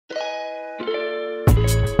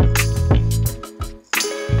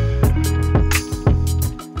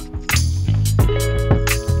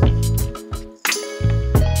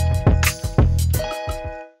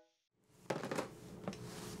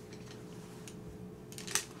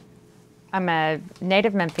I'm a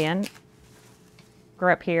native Memphian,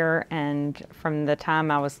 grew up here, and from the time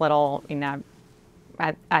I was little, you know,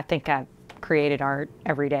 I think I created art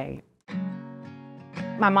every day.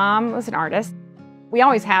 My mom was an artist. We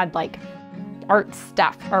always had like art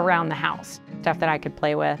stuff around the house, stuff that I could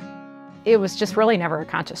play with. It was just really never a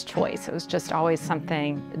conscious choice. It was just always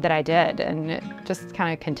something that I did, and it just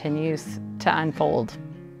kind of continues to unfold.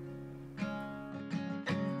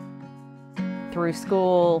 Through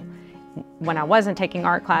school, when I wasn't taking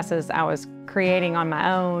art classes, I was creating on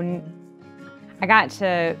my own. I got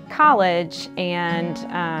to college and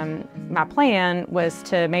my plan was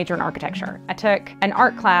to major in architecture. I took an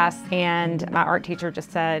art class and my art teacher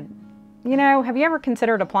just said, you know, have you ever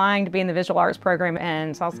considered applying to be in the visual arts program?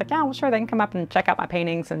 And so I was like, yeah, well, sure, they can come up and check out my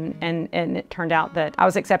paintings. And it turned out that I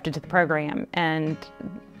was accepted to the program, and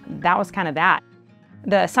that was kind of that.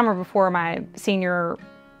 The summer before my senior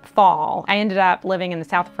fall, I ended up living in the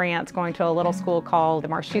south of France, going to a little school called the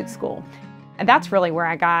Marchute School. And that's really where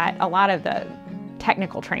I got a lot of the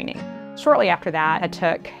technical training. Shortly after that, I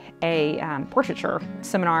took a portraiture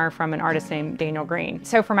seminar from an artist named Daniel Green.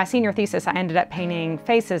 So for my senior thesis, I ended up painting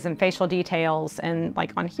faces and facial details and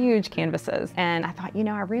like on huge canvases. And I thought, you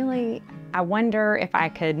know, I wonder if I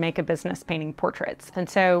could make a business painting portraits. And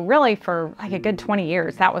so really for like a good 20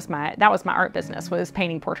 years, that was my art business, was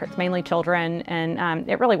painting portraits, mainly children. And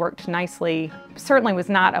it really worked nicely. Certainly was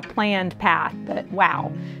not a planned path, but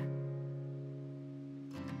wow.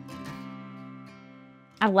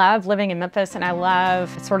 I love living in Memphis, and I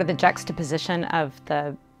love sort of the juxtaposition of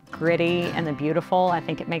the gritty and the beautiful. I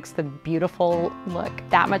think it makes the beautiful look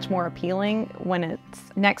that much more appealing when it's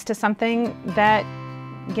next to something that,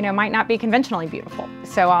 you know, might not be conventionally beautiful.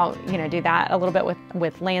 So I'll, you know, do that a little bit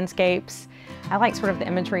with landscapes. I like sort of the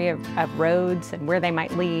imagery of roads and where they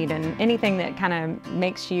might lead, and anything that kind of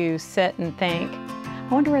makes you sit and think, I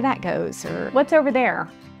wonder where that goes, or what's over there.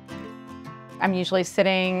 I'm usually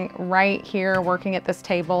sitting right here working at this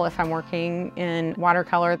table if I'm working in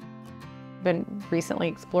watercolor. Been recently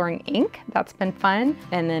exploring ink, that's been fun.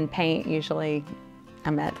 And then paint, usually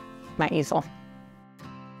I'm at my easel.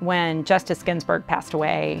 When Justice Ginsburg passed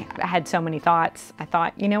away, I had so many thoughts. I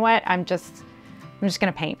thought, you know what, I'm just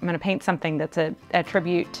gonna paint. I'm gonna paint something that's a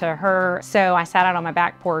tribute to her. So I sat out on my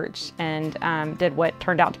back porch and did what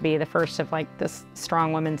turned out to be the first of like this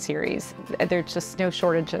Strong Women series. There's just no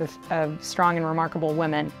shortage of strong and remarkable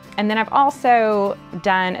women. And then I've also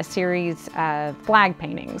done a series of flag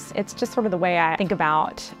paintings. It's just sort of the way I think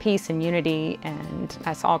about peace and unity and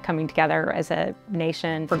us all coming together as a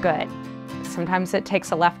nation for good. Sometimes it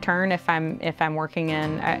takes a left turn if I'm working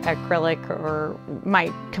in acrylic, or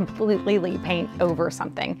might completely paint over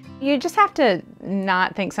something. You just have to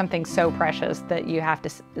not think something's so precious that you have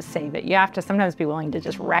to save it. You have to sometimes be willing to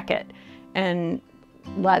just wreck it and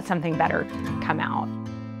let something better come out.